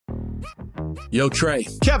Yo, Trey.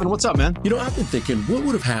 Kevin, what's up, man? I've been thinking, what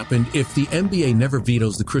would have happened if the NBA never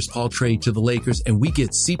vetoes the Chris Paul trade to the Lakers and we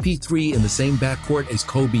get CP3 in the same backcourt as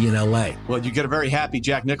Kobe in LA? Well, you get a very happy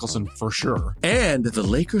Jack Nicholson for sure. And the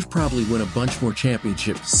Lakers probably win a bunch more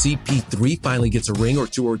championships. CP3 finally gets a ring or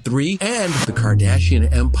two or three, and the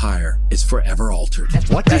Kardashian empire is forever altered.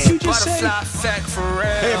 What did you just say?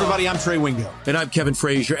 Hey, everybody, I'm Trey Wingo. And I'm Kevin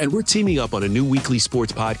Frazier, and we're teaming up on a new weekly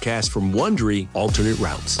sports podcast from Wondery, Alternate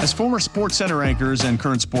Routes. As former Sports Center anchors and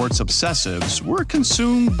current sports obsessives, we're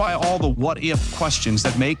consumed by all the what-if questions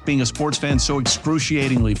that make being a sports fan so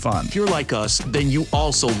excruciatingly fun. If you're like us, then you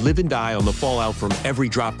also live and die on the fallout from every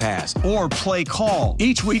drop pass. Or play call.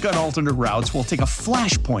 Each week on Alternate Routes, we'll take a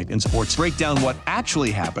flashpoint in sports, break down what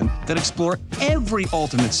actually happened, then explore every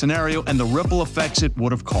alternate scenario and the ripple effects it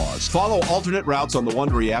would have caused. Follow Alternate Routes on the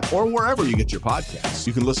Wondery app or wherever you get your podcasts.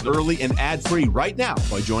 You can listen early and ad-free right now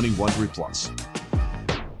by joining Wondery Plus.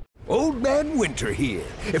 Old Man Winter here.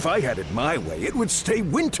 If I had it my way, it would stay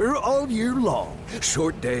winter all year long.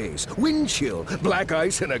 Short days, wind chill, black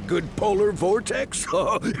ice, and a good polar vortex.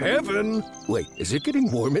 Oh, heaven! Wait, is it getting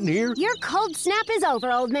warm in here? Your cold snap is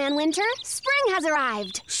over, Old Man Winter. Spring has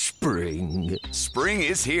arrived. Spring. Spring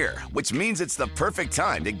is here, which means it's the perfect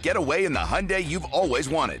time to get away in the Hyundai you've always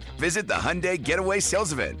wanted. Visit the Hyundai Getaway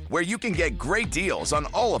Sales Event, where you can get great deals on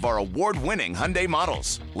all of our award-winning Hyundai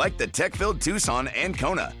models, like the tech-filled Tucson and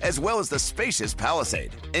Kona, as well as the spacious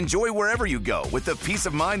Palisade. Enjoy wherever you go with the peace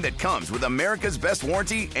of mind that comes with America's best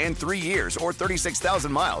warranty and 3 years or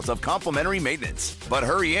 36,000 miles of complimentary maintenance. But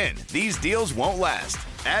hurry in, these deals won't last.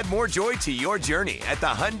 Add more joy to your journey at the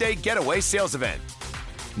Hyundai Getaway Sales Event.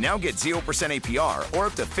 Now get 0% APR or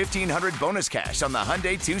up to $1,500 bonus cash on the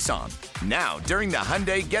Hyundai Tucson. Now, during the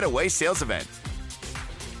Hyundai Getaway Sales Event.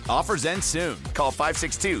 Offers end soon. Call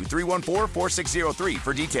 562-314-4603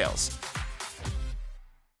 for details.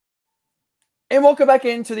 And welcome back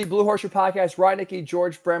into the Blue Horseshoe Podcast. Ryan Nicky,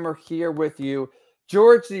 George Bremer here with you.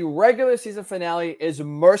 George, the regular season finale is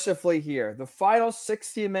mercifully here. The final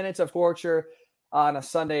 60 minutes of torture on a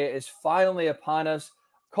Sunday is finally upon us.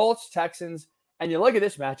 Colts, Texans, and you look at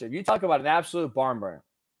this matchup. You talk about an absolute barn burner.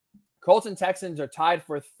 Colts and Texans are tied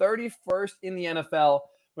for 31st in the NFL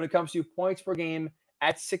when it comes to points per game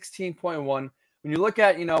at 16.1. When you look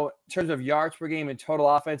at, in terms of yards per game and total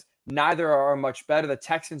offense, neither are much better. The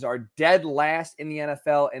Texans are dead last in the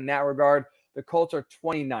NFL in that regard. The Colts are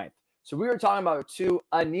 29th. So we were talking about two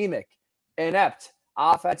anemic, inept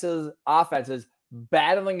offenses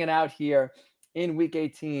battling it out here in Week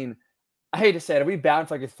 18. I hate to say it, we bound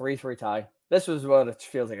for like a 3-3 tie. This was what it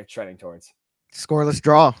feels like it's trending towards. Scoreless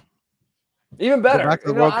draw. Even better. Back to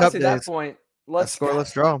the World Cup at days. That point, let's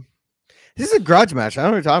scoreless draw. This is a grudge match. I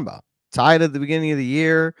don't know what you're talking about. Tied at the beginning of the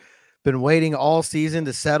year. Been waiting all season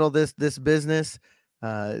to settle this business.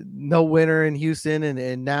 No winner in Houston,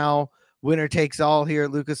 and now winner takes all here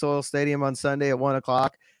at Lucas Oil Stadium on Sunday at 1:00. I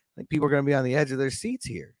think people are going to be on the edge of their seats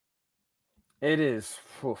here. It is.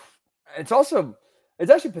 It's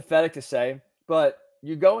actually pathetic to say, but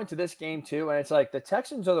you go into this game too, and it's like the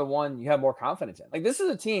Texans are the one you have more confidence in. Like, this is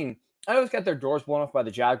a team, I know it's got their doors blown off by the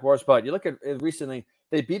Jaguars, but you look at it recently,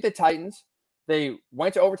 they beat the Titans, they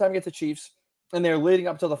went to overtime against the Chiefs, and they're leading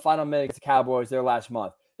up to the final minute against the Cowboys their last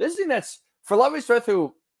month. This is a team that's, for Lovie Smith,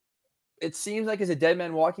 who it seems like is a dead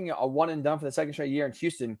man walking, a one and done for the second straight year in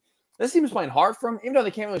Houston, this team is playing hard for him, even though they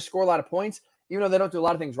can't really score a lot of points, even though they don't do a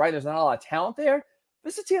lot of things right, there's not a lot of talent there.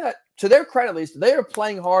 This is a team that, to their credit at least, they are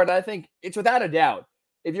playing hard. I think it's without a doubt,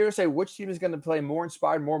 if you're going to say which team is going to play more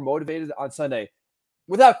inspired, more motivated on Sunday,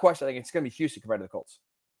 without question, I think it's going to be Houston compared to the Colts.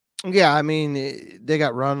 Yeah, I mean, they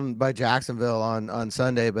got run by Jacksonville on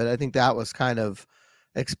Sunday, but I think that was kind of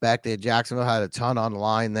expected. Jacksonville had a ton on the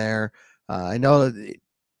line there. I know that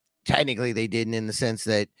technically they didn't, in the sense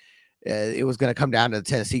that it was going to come down to the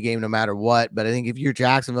Tennessee game no matter what. But I think if you're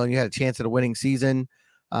Jacksonville and you had a chance at a winning season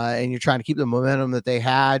and you're trying to keep the momentum that they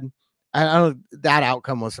had, I don't know, that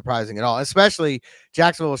outcome was surprising at all. Especially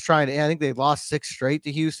Jacksonville was trying to, I think they lost 6 straight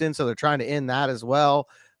to Houston, so they're trying to end that as well.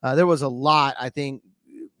 There was a lot, I think,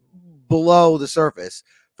 below the surface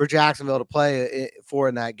for Jacksonville to play for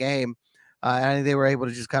in that game. And I think they were able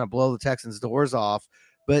to just kind of blow the Texans' doors off.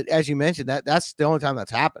 But as you mentioned, that's the only time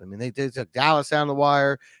that's happened. I mean, they took Dallas down the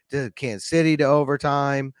wire, did Kansas City to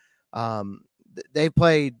overtime. They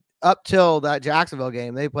played up till that Jacksonville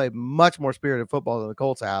game. They played much more spirited football than the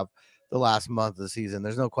Colts have the last month of the season.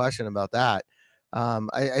 There's no question about that.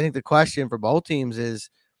 I think the question for both teams is,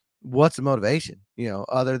 what's the motivation,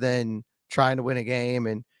 other than trying to win a game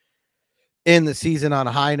and end the season on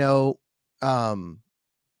a high note.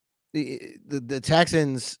 The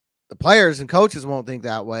Texans, the players and coaches won't think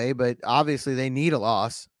that way, but obviously they need a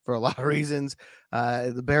loss for a lot of reasons.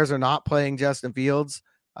 The Bears are not playing Justin Fields.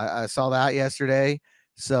 I saw that yesterday.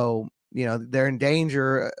 So, they're in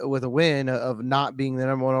danger with a win of not being the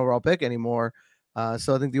number one overall pick anymore.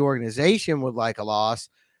 So I think the organization would like a loss.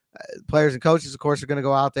 Players and coaches, of course, are going to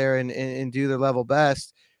go out there and do their level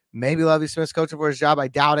best. Maybe Lovie Smith's coaching for his job. I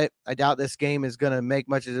doubt it. I doubt this game is going to make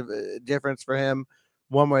much of a difference for him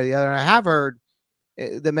one way or the other. And I have heard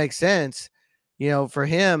that makes sense. For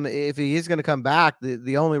him, if he is going to come back,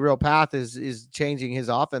 the only real path is changing his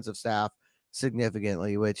offensive staff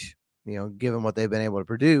significantly, which, given what they've been able to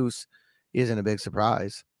produce, isn't a big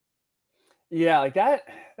surprise. Yeah, like that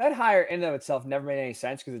hire in and of itself never made any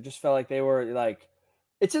sense because it just felt like they were like,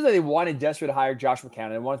 it seems like they wanted desperate to hire Josh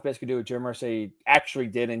McCown and wanted to basically do what Jim Irsay actually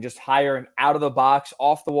did and just hire an out-of-the-box,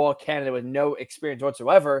 off-the-wall candidate with no experience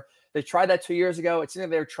whatsoever. They tried that 2 years ago. It seems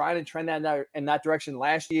like they were trying to trend that in that direction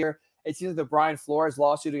last year. It seems like the Brian Flores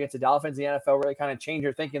lawsuit against the Dolphins in the NFL really kind of changed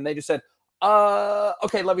their thinking. They just said,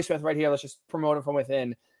 okay, Lovie Smith right here. Let's just promote him from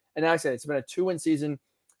within. And like I said, it's been a 2-win season.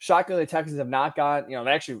 Shockingly, the Texans have not gone, they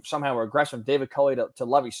actually somehow regressed from David Culley to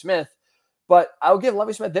Lovie Smith. But I'll give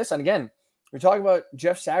Lovie Smith this. And again, we're talking about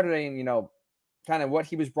Jeff Saturday and, kind of what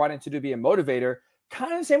he was brought in to do, be a motivator.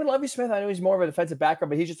 Kind of the same with Lovie Smith. I know he's more of a defensive background,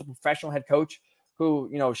 but he's just a professional head coach who,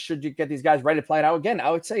 should you get these guys ready to play it out again? I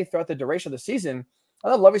would say throughout the duration of the season, I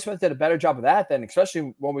thought Lovie Smith did a better job of that than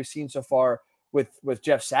especially what we've seen so far with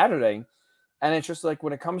Jeff Saturday. And it's just like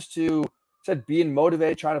when it comes to being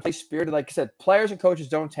motivated, trying to play spirited, like I said, players and coaches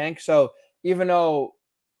don't tank. So even though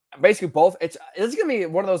basically both, it's going to be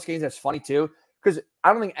one of those games that's funny too, because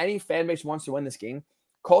I don't think any fan base wants to win this game.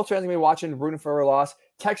 Colts fans are going to be watching, rooting for a loss.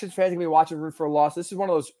 Texans fans are going to be watching, rooting for a loss. This is one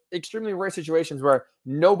of those extremely rare situations where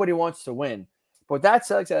nobody wants to win. But with that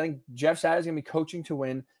said, like I said, I think Jeff Saturday is going to be coaching to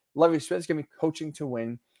win. Lovie Smith is going to be coaching to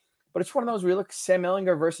win. But it's one of those where you look Sam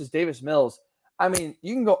Ehlinger versus Davis Mills. I mean,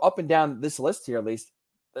 you can go up and down this list here at least.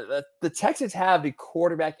 The Texans have the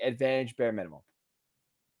quarterback advantage bare minimum.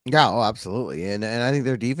 Yeah, oh, absolutely. And I think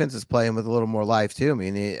their defense is playing with a little more life too. I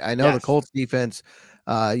mean, I know the Colts defense,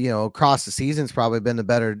 across the season's probably been the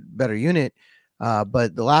better unit.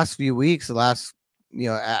 But the last few weeks, as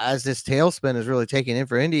this tailspin is really taking in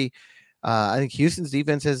for Indy, I think Houston's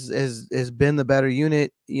defense has been the better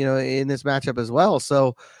unit, in this matchup as well.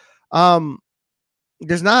 So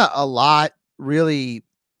there's not a lot really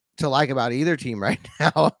to like about either team right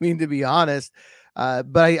now. I mean, to be honest,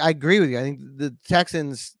 but I agree with you. I think the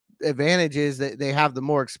Texans' advantage is that they have the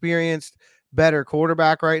more experienced, better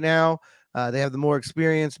quarterback right now. They have the more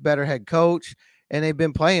experienced, better head coach, and they've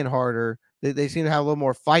been playing harder. They seem to have a little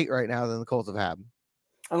more fight right now than the Colts have had.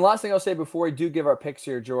 And the last thing I'll say before we do give our picks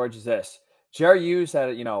here, George, is this. Jerry Hughes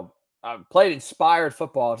had, played inspired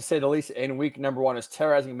football, to say the least, in week number 1, is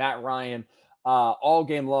terrorizing Matt Ryan all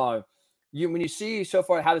game long. When you see so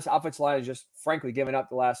far how this offensive line is just frankly given up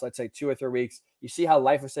the last, let's say, 2 or 3 weeks, you see how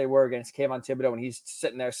lifeless they were against Kayvon Thibodeau when he's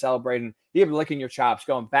sitting there celebrating, even licking your chops,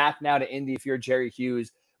 going back now to Indy if you're Jerry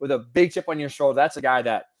Hughes with a big chip on your shoulder. That's a guy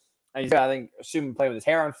that, I think, assuming playing with his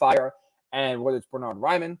hair on fire, and whether it's Bernard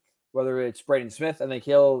Ryman, whether it's Braden Smith, I think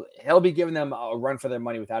he'll be giving them a run for their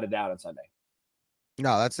money without a doubt on Sunday.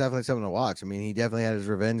 No, that's definitely something to watch. I mean, he definitely had his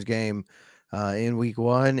revenge game in week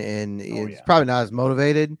 1, and he's probably not as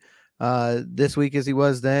motivated this week as he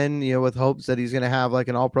was then, with hopes that he's going to have like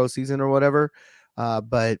an all-pro season or whatever.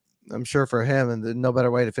 But I'm sure for him, and no better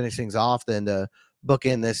way to finish things off than to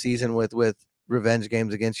bookend this season with revenge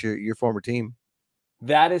games against your former team.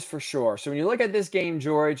 That is for sure. So when you look at this game,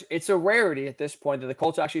 George, it's a rarity at this point that the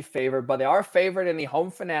Colts are actually favored, but they are favored in the home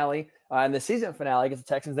finale and the season finale against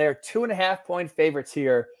the Texans. They are 2.5-point favorites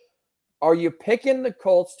here. Are you picking the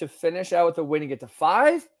Colts to finish out with a win and get to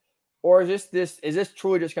 5? Or is this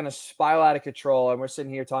truly just going to spiral out of control and we're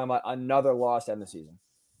sitting here talking about another loss to end the season?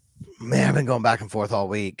 Man, I've been going back and forth all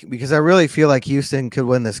week because I really feel like Houston could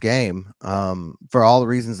win this game for all the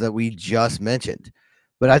reasons that we just mentioned.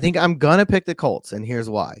 But I think I'm going to pick the Colts, and here's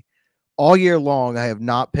why. All year long, I have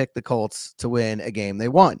not picked the Colts to win a game they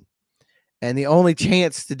won. And the only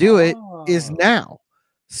chance to do it is now.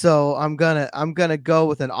 So I'm gonna go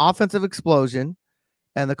with an offensive explosion,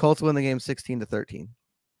 and the Colts win the game 16-13.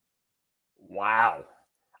 Wow.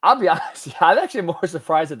 I'll be honest, I'm actually more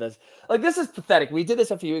surprised at this. Like, this is pathetic. We did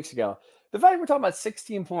this a few weeks ago. The fact we're talking about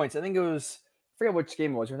 16 points, I think it was, I forget which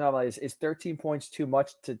game it was. We're talking about is 13 points too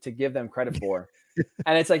much to give them credit for?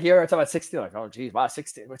 And it's like, here we're talking about 16. Like, oh, geez, wow,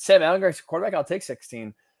 16. With Sam Ehlinger's quarterback, I'll take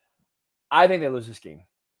 16. I think they lose this game.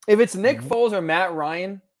 If it's Nick Foles or Matt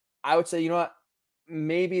Ryan, I would say, you know what?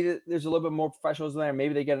 Maybe there's a little bit more professionalism there.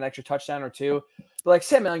 Maybe they get an extra touchdown or two. But like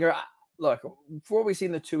Sam Ehlinger, look, for what we've seen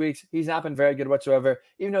in the 2 weeks, he's not been very good whatsoever.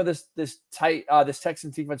 Even though this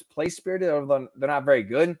Texans defense plays spirited, although they're not very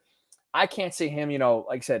good, I can't see him,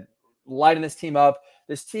 like I said, lighting this team up.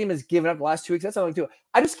 This team has given up the last 2 weeks. That's all I do.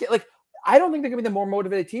 I just get I don't think they're gonna be the more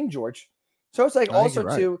motivated team, George. So it's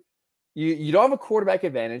also too, you don't have a quarterback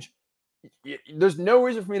advantage. There's no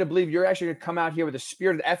reason for me to believe you're actually going to come out here with a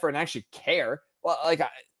spirited effort and actually care. Well,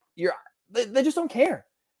 they just don't care.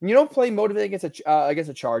 When you don't play motivated against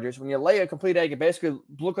the Chargers, when you lay a complete egg, it basically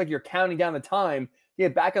look like you're counting down the time to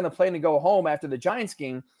get back on the plane to go home after the Giants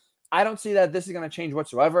game. I don't see that this is going to change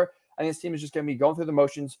whatsoever. I think this team is just going to be going through the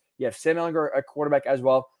motions. You have Sam Ehlinger, a quarterback as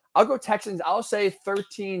well. I'll go Texans. I'll say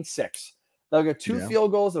 13-6. They'll get 2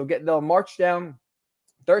 field goals. They'll march down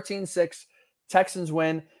 13-6. Texans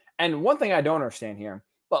win. And one thing I don't understand here,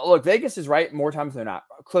 but look, Vegas is right more times than not.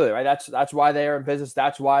 Clearly, right? That's why they are in business.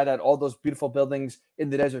 That's why that all those beautiful buildings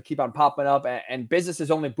in the desert keep on popping up, and business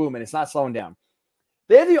is only booming. It's not slowing down.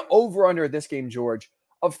 They have the over-under this game, George,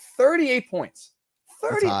 of 38 points.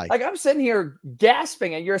 30. I'm sitting here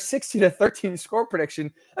gasping at your 60-13 score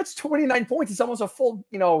prediction. That's 29 points. It's almost a full,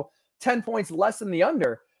 10 points less than the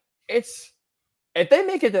under. If they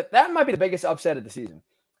make it, that might be the biggest upset of the season.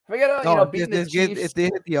 Beating the Chiefs. If they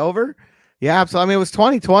hit the over, yeah. So it was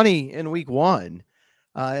 2020 in week 1,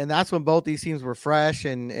 and that's when both these teams were fresh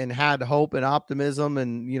and had hope and optimism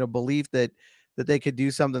and belief that they could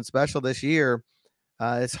do something special this year.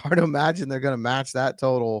 It's hard to imagine they're going to match that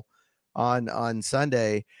total on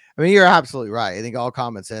Sunday. I mean, you're absolutely right. I think all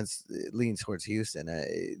common sense leans towards Houston.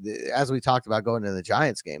 As we talked about going into the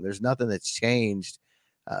Giants game, there's nothing that's changed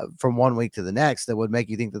from 1 week to the next that would make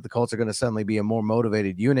you think that the Colts are going to suddenly be a more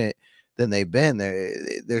motivated unit than they've been.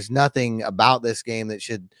 There's nothing about this game that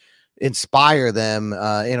should inspire them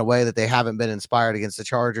in a way that they haven't been inspired against the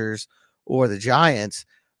Chargers or the Giants.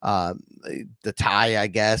 The tie, I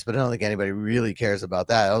guess, but I don't think anybody really cares about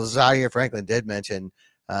that. Zaire Franklin did mention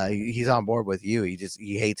he's on board with you.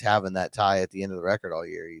 He hates having that tie at the end of the record all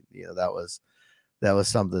year. That was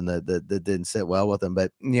something that didn't sit well with him.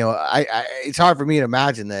 But it's hard for me to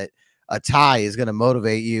imagine that a tie is going to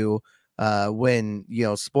motivate you when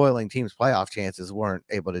spoiling teams' playoff chances weren't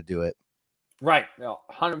able to do it. Right,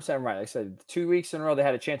 100% right. Like I said, 2 weeks in a row they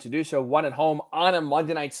had a chance to do so. One at home on a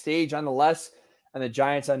Monday night stage, nonetheless, and the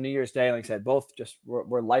Giants on New Year's Day. Like I said, both just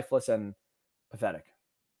were lifeless and pathetic.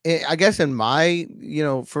 I guess in my,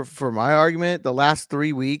 for my argument, the last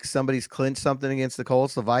 3 weeks, somebody's clinched something against the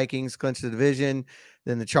Colts. The Vikings clinched the division.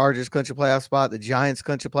 Then the Chargers clinch a playoff spot. The Giants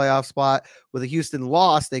clinch a playoff spot. With a Houston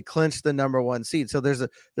loss, they clinched the number 1 seed. So there's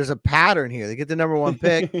a pattern here. They get the number 1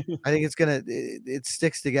 pick. I think it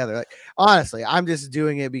sticks together. Honestly, I'm just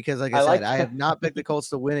doing it because, like I said, I have not picked the Colts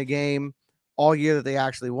to win a game all year that they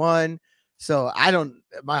actually won. So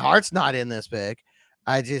my heart's not in this pick.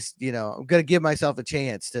 I just, I'm going to give myself a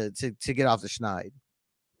chance to get off the schneid.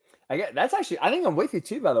 I think I'm with you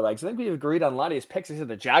too, by the way, because I think we've agreed on a lot of these picks. I said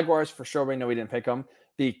the Jaguars, for sure, we know we didn't pick them.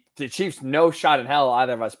 The Chiefs, no shot in hell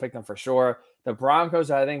either of us picked them for sure. The Broncos,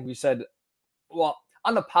 I think we said, well,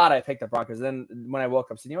 on the pod, I picked the Broncos. Then when I woke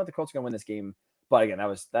up, I said, the Colts are going to win this game. But again,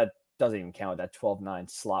 that doesn't even count, that 12-9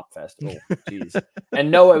 slop fest. Oh, jeez. And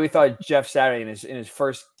no way we thought Jeff Saturday in his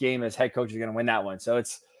first game as head coach was going to win that one. So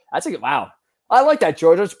wow. I like that,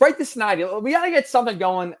 George. Let's break this tonight. We got to get something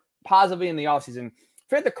going positively in the offseason.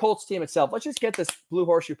 Forget the Colts team itself. Let's just get this Blue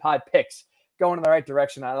Horseshoe Pod picks going in the right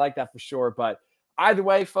direction. I like that for sure. But either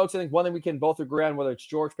way, folks, I think one thing we can both agree on, whether it's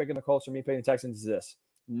George picking the Colts or me picking the Texans, is this.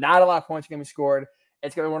 Not a lot of points are going to be scored.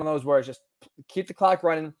 It's going to be one of those where it's just keep the clock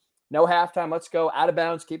running. No halftime. Let's go out of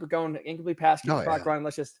bounds. Keep it going. Incomplete pass. Keep the clock running.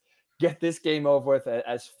 Let's just get this game over with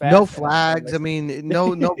as fast. No flags. I mean,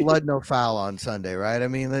 no blood, no foul on Sunday, right? I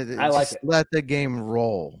mean, I like it. Let the game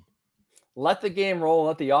roll. Let the game roll.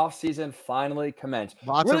 Let the offseason finally commence.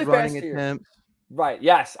 Lots of running attempts. Right.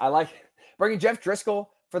 Yes. I like bringing Jeff Driscoll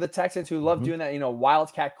for the Texans, who love doing that,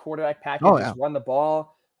 wildcat quarterback package. Just run the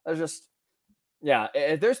ball. There's just,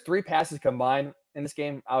 if there's 3 passes combined in this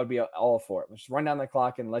game, I would be all for it. Let's run down the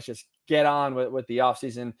clock and let's just get on with the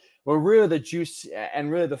offseason where really the juice and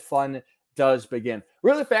really the fun does begin.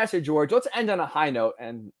 Really fast here, George. Let's end on a high note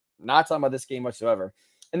and not talking about this game whatsoever.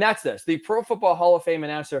 And that's this. The Pro Football Hall of Fame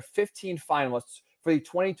announced their 15 finalists for the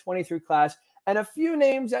 2023 class, and a few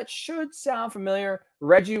names that should sound familiar.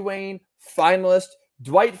 Reggie Wayne, finalist.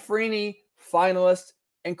 Dwight Freeney, finalist.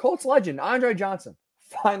 And Colts legend, Andre Johnson,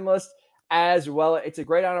 finalist as well. It's a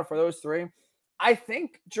great honor for those 3. I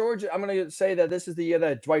think, George, I'm going to say that this is the year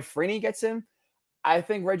that Dwight Freeney gets in. I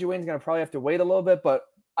think Reggie Wayne's going to probably have to wait a little bit, but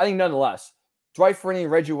I think nonetheless, Dwight Freeney,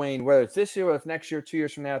 Reggie Wayne, whether it's this year, whether it's next year, 2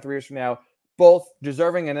 years from now, 3 years from now, both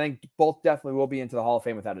deserving, and I think both definitely will be into the Hall of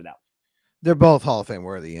Fame without a doubt. They're both Hall of Fame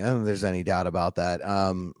worthy. I don't think there's any doubt about that.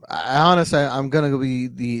 I'm going to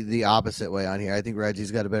be the opposite way on here. I think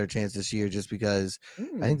Reggie's got a better chance this year just because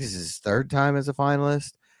I think this is his third time as a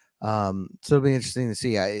finalist. So it'll be interesting to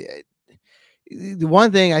see. The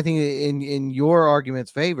one thing I think in your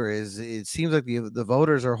argument's favor is it seems like the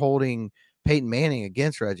voters are holding Peyton Manning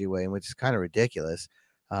against Reggie Wayne, which is kind of ridiculous.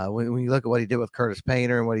 When you look at what he did with Curtis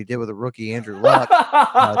Painter and what he did with the rookie Andrew Luck,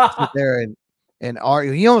 to sit there and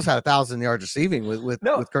argue, he almost had 1,000 yards receiving with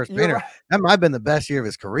Curtis Painter. Right. That might have been the best year of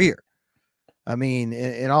his career. I mean,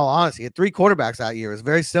 in all honesty, he had 3 quarterbacks that year. It was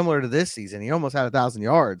very similar to this season. He almost had 1,000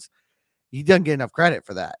 yards. He doesn't get enough credit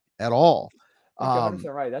for that at all.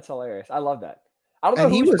 100% right. That's hilarious. I love that. I don't know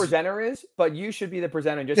who the presenter is, but you should be the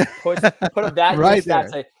presenter and just put up that right there.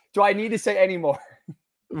 Say, do I need to say any more?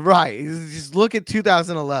 Right. Just look at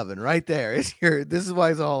 2011 right there. This is why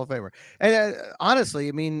he's a Hall of Famer. And honestly,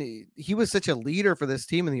 I mean, he was such a leader for this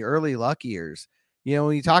team in the early Luck years. You know,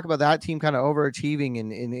 when you talk about that team kind of overachieving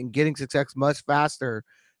and getting success much faster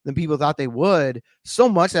than people thought they would, so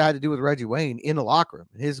much that had to do with Reggie Wayne in the locker room,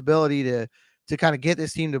 his ability to kind of get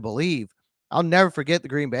this team to believe. I'll never forget the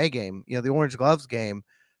Green Bay game, the Orange Gloves game,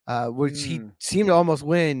 which he seemed to almost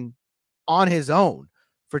win on his own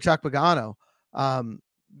for Chuck Pagano.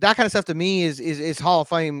 That kind of stuff to me is Hall of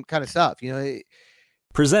Fame kind of stuff,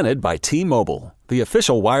 Presented by T-Mobile, the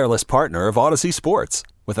official wireless partner of Odyssey Sports.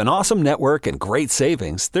 With an awesome network and great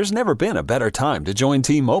savings, there's never been a better time to join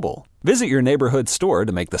T-Mobile. Visit your neighborhood store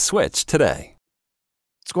to make the switch today.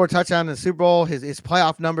 Scored a touchdown in the Super Bowl. His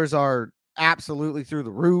playoff numbers are absolutely through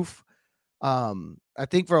the roof. I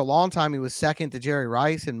think for a long time he was second to Jerry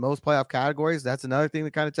Rice in most playoff categories. That's another thing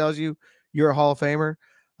that kind of tells you you're a Hall of Famer.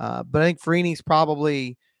 But I think Freeney's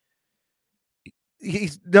probably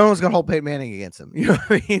no one's gonna hold Peyton Manning against him. You know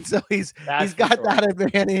what I mean? So he's got that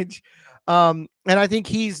advantage. And I think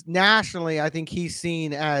nationally, I think he's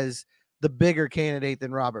seen as the bigger candidate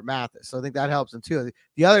than Robert Mathis. So I think that helps him too.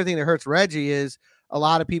 The other thing that hurts Reggie is a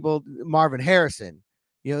lot of people, Marvin Harrison,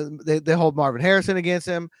 they hold Marvin Harrison against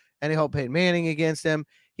him and they hold Peyton Manning against him.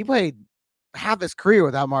 He played half his career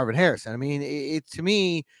without Marvin Harrison. I mean, to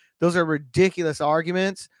me, those are ridiculous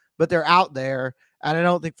arguments, but they're out there. And I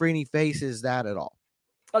don't think Freeney faces that at all.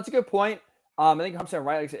 That's a good point. I think I'm saying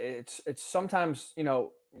right. It's sometimes,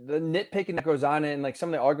 the nitpicking that goes on in like some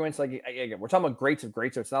of the arguments, like again, we're talking about greats of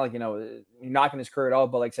greats. So it's not like, you're knocking his career at all,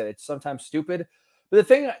 but like I said, it's sometimes stupid. But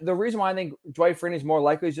the reason why I think Dwight Freeney is more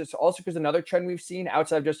likely is just also because another trend we've seen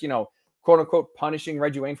outside of just, quote unquote, punishing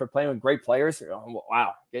Reggie Wayne for playing with great players. Oh,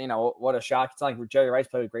 wow. What a shock. It's not like Jerry Rice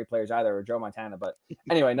played with great players either, or Joe Montana. But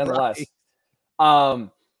anyway, nonetheless,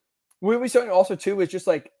 what we saw also too is just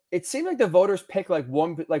like, it seemed like the voters pick like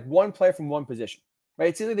one player from one position, right?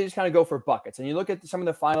 It seems like they just kind of go for buckets. And you look at some of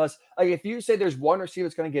the finalists, like if you say there's one receiver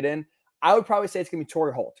that's going to get in, I would probably say it's going to be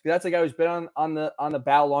Torrey Holt, because that's a guy who's been on the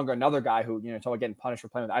ballot longer. Another guy who, talking about getting punished for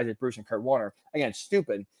playing with Isaac Bruce and Kurt Warner. Again,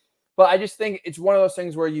 stupid. But I just think it's one of those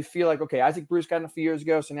things where you feel like, okay, Isaac Bruce got in a few years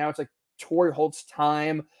ago, so now it's like Torrey Holt's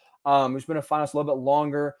time. Who's been a finalist a little bit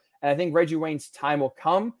longer. And I think Reggie Wayne's time will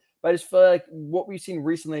come. But I just feel like what we've seen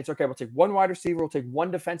recently, it's okay, we'll take one wide receiver, we'll take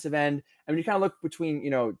one defensive end. And when you kind of look between,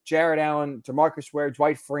 Jared Allen, DeMarcus Ware,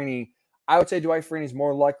 Dwight Freeney, I would say Dwight Freeney is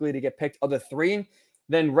more likely to get picked of the three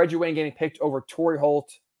than Reggie Wayne getting picked over Torrey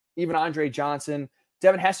Holt, even Andre Johnson.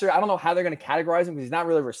 Devin Hester, I don't know how they're going to categorize him because he's not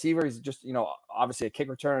really a receiver. He's just, obviously a kick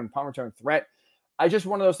return and punt return threat. I just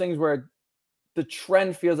one of those things where the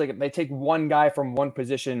trend feels like if they take one guy from one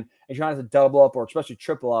position and trying to double up or especially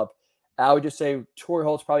triple up, I would just say Torrey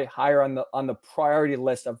Holt's probably higher on the priority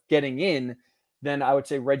list of getting in than I would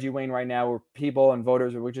say Reggie Wayne right now, where people and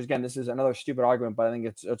voters, which is, again, this is another stupid argument, but I think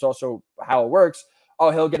it's also how it works.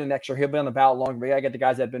 Oh, he'll get an extra. He'll be on the ballot longer. But you got to get the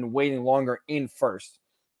guys that have been waiting longer in first.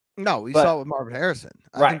 No, we saw it with Marvin Harrison.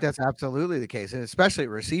 I think that's absolutely the case, and especially at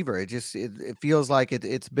receiver. It feels like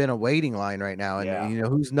it's been a waiting line right now, and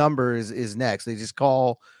whose number is next. They just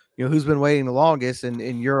call who's been waiting the longest,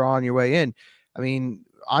 and you're on your way in. I mean,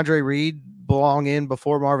 Andre Reed belong in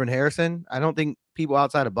before Marvin Harrison. I don't think people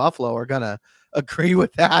outside of Buffalo are gonna agree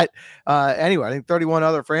with that. Anyway, I think 31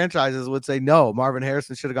 other franchises would say no, Marvin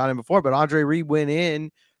Harrison should have gone in before, but Andre Reed went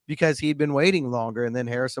in because he'd been waiting longer, and then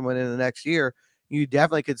Harrison went in the next year. You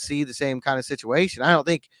definitely could see the same kind of situation. I don't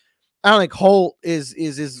think Holt is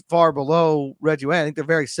as far below Reggie Wayne. I think they're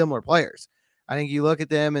very similar players. I think you look at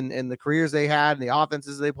them and the careers they had and the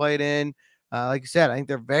offenses they played in. Like you said, I think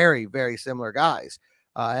they're very, very similar guys.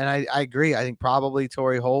 And I agree. I think probably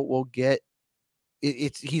Torrey Holt will get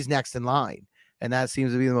it. He's next in line, and that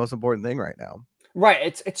seems to be the most important thing right now.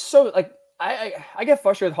 Right. It's so like I get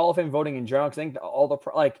frustrated with Hall of Fame voting in general because I think all the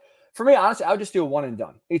For me, honestly, I would just do a one and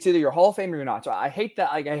done. It's either you're Hall of Fame or you're not. So I hate that.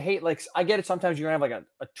 I get it. Sometimes you're going to have like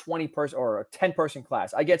a 20 person or a 10 person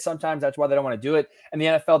class. I get sometimes that's why they don't want to do it. And the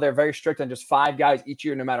NFL, they're very strict on just 5 guys each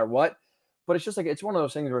year, no matter what. But it's just like, it's one of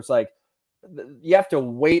those things where it's like, you have to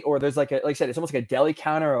wait, or there's like I said, it's almost like a deli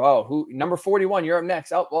counter. Oh, who number 41? You're up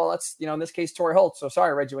next. Oh, well, that's, in this case, Torrey Holt. So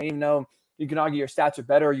sorry, Reggie, even though you can argue your stats are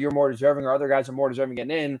better, you're more deserving, or other guys are more deserving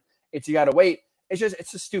getting in. You got to wait. It's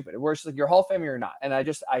just stupid. Where it's like you're Hall of Fame or you're not. And I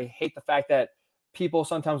hate the fact that people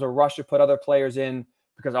sometimes will rush to put other players in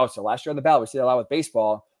because, it's the last year on the ballot. We see that a lot with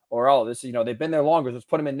baseball, or, this, they've been there longer. Let's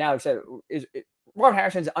put them in now. Like I said, Marvin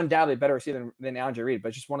Harrison's undoubtedly better receiver than Andre Reed, but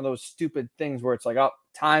it's just one of those stupid things where it's like,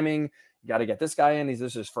 timing, you got to get this guy in. This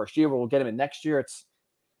is his first year, but we'll get him in next year.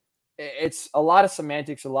 It's a lot of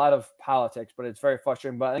semantics, a lot of politics, but it's very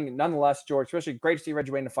frustrating. But I think nonetheless, George, especially great to see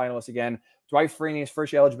Reggie Wayne the finalist again. Dwight Freeney's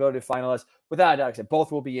first year eligibility finalist. Without a doubt, like I said,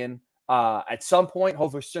 both will be in at some point,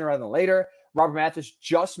 hopefully sooner rather than later. Robert Mathis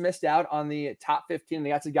just missed out on the top 15.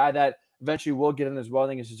 That's a guy that eventually will get in as well. I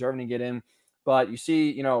think he's deserving to get in. But you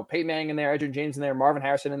see, Peyton Manning in there, Edgerrin James in there, Marvin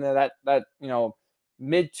Harrison in there, that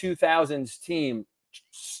mid-2000s team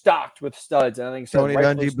stocked with studs. And I think Tony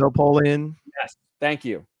Dungy, Bill Polian. Yes, thank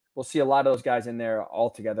you. We'll see a lot of those guys in there all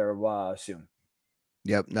together soon.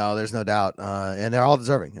 Yep. No, there's no doubt. And they're all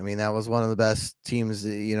deserving. I mean, that was one of the best teams,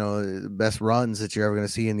 best runs that you're ever going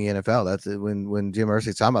to see in the NFL. That's when Jim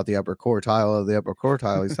Irsay's talking about the upper quartile of the upper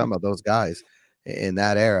quartile, he's talking about those guys in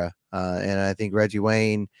that era. And I think Reggie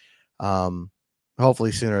Wayne,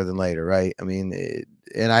 hopefully sooner than later, right? I mean,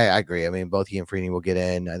 and I agree. I mean, both he and Freeney will get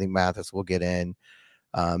in. I think Mathis will get in.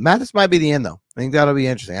 Mathis might be the end, though. I think that'll be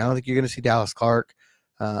interesting. I don't think you're going to see Dallas Clark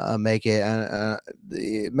make it.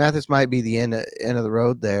 Mathis might be the end of the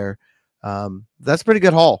road there. That's a pretty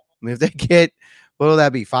good haul. I mean, if they get, what will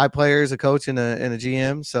that be? 5 players, a coach, and a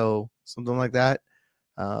GM, so something like that.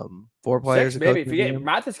 4 players, 6, maybe. If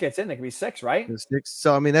Mathis gets in, it can be 6, right? 6.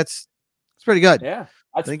 So I mean, that's pretty good. Yeah,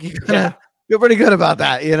 I think you're gonna feel pretty good about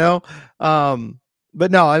that,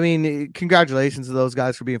 But no, I mean, congratulations to those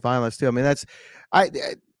guys for being finalists too. I mean, I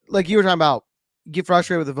like you were talking about. Get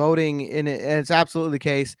frustrated with the voting, and it's absolutely the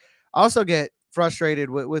case. I also get frustrated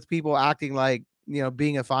with people acting like,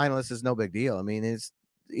 being a finalist is no big deal. I mean, it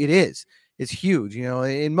is. It's huge,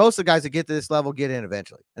 and most of the guys that get to this level get in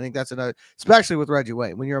eventually. I think that's another, especially with Reggie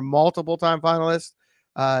Wayne. When you're a multiple-time finalist,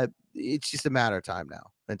 it's just a matter of time now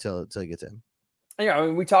until he gets in. Yeah, I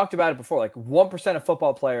mean, we talked about it before. Like 1% of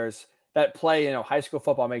football players that play, high school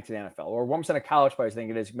football make to the NFL, or 1% of college players, I think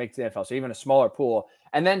it is, make to the NFL. So even a smaller pool.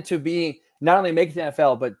 And then to be not only make it to the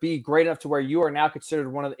NFL, but be great enough to where you are now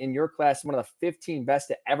considered in your class, one of the 15 best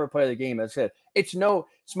to ever play the game. As I said, it's no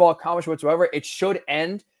small accomplishment whatsoever. It should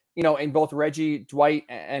end, in both Reggie, Dwight,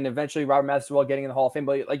 and eventually Robert Mathis as well getting in the Hall of Fame.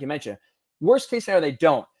 But like you mentioned, worst case scenario, they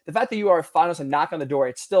don't. The fact that you are a finalist and knock on the door,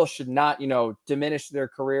 it still should not, diminish their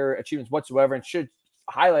career achievements whatsoever, and should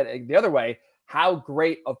highlight the other way how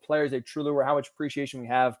great of players they truly were, how much appreciation we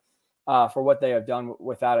have for what they have done,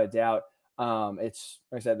 without a doubt. It's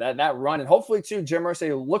like I said, that run, and hopefully too, Jim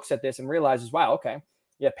Irsay looks at this and realizes, wow, okay,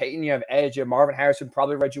 yeah, Peyton, you have Edge, you have Marvin Harrison,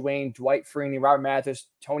 probably Reggie Wayne, Dwight Freeney, Robert Mathis,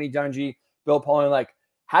 Tony Dungy, Bill Polian. Like,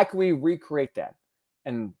 how can we recreate that?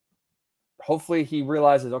 And hopefully he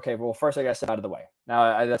realizes, okay, well, first I got to step out of the way.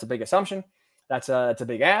 Now that's a big assumption. That's a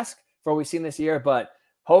big ask for what we've seen this year, but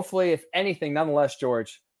hopefully, if anything, nonetheless,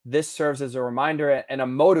 George, this serves as a reminder and a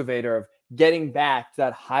motivator of getting back to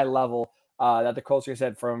that high level that the Colts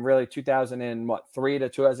said from really 2003 to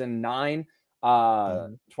 2009,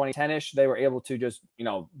 2010-ish. They were able to just,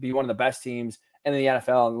 be one of the best teams in the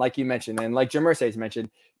NFL. And like you mentioned, and like Jim Irsay's mentioned,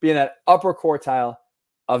 being that upper quartile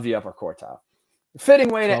of the upper quartile. Fitting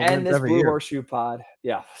way to end this Blue Horseshoe Pod.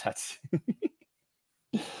 Yeah, that's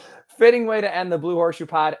fitting way to end the Blue Horseshoe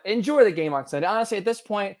Pod. Enjoy the game on Sunday. Honestly, at this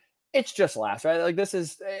point, it's just laughs, right? Like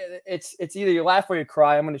it's either you laugh or you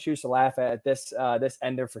cry. I'm going to choose to laugh at this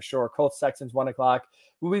ender for sure. Colts Texans 1:00.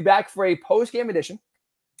 We'll be back for a post-game edition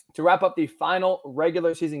to wrap up the final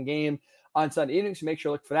regular season game on Sunday evening. So make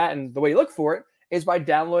sure to look for that. And the way you look for it is by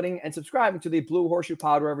downloading and subscribing to the Blue Horseshoe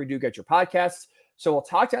Pod wherever you do get your podcasts. So we'll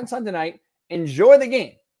talk to you on Sunday night. Enjoy the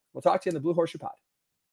game. We'll talk to you in the Blue Horseshoe Pod.